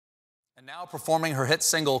And now performing her hit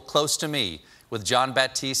single, Close to Me, with John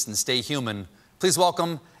Baptiste and Stay Human, please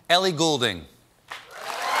welcome Ellie Goulding.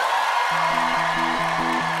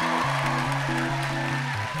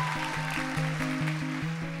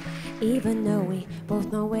 Even though we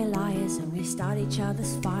both know we're liars and we start each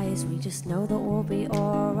other's fires, we just know that we'll be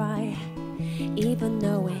alright. Even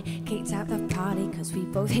though we're kicked out the party cause we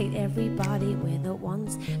both hate everybody, we're the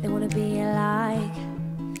ones they wanna be alike.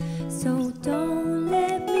 So don't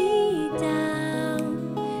let me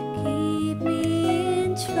down, keep me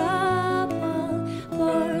in trouble,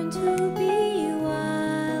 born to be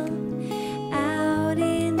wild, out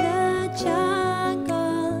in the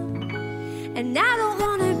jungle. And I don't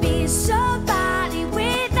wanna be somebody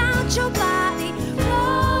without your body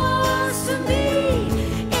close to me.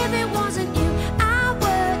 If it wasn't you, I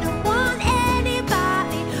wouldn't want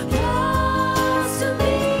anybody close to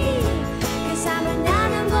me. Cause I'm an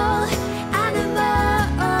animal,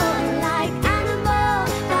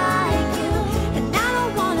 like you. And I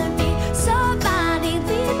don't wanna be somebody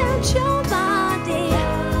without your body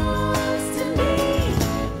close to me.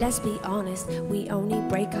 Let's be honest, we only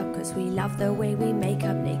break up cause we love the way we make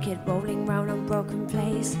up, naked rolling round on broken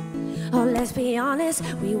place. Oh, let's be honest,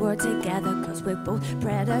 we were together cause we're both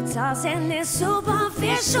predators in this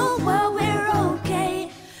superficial world. We're okay.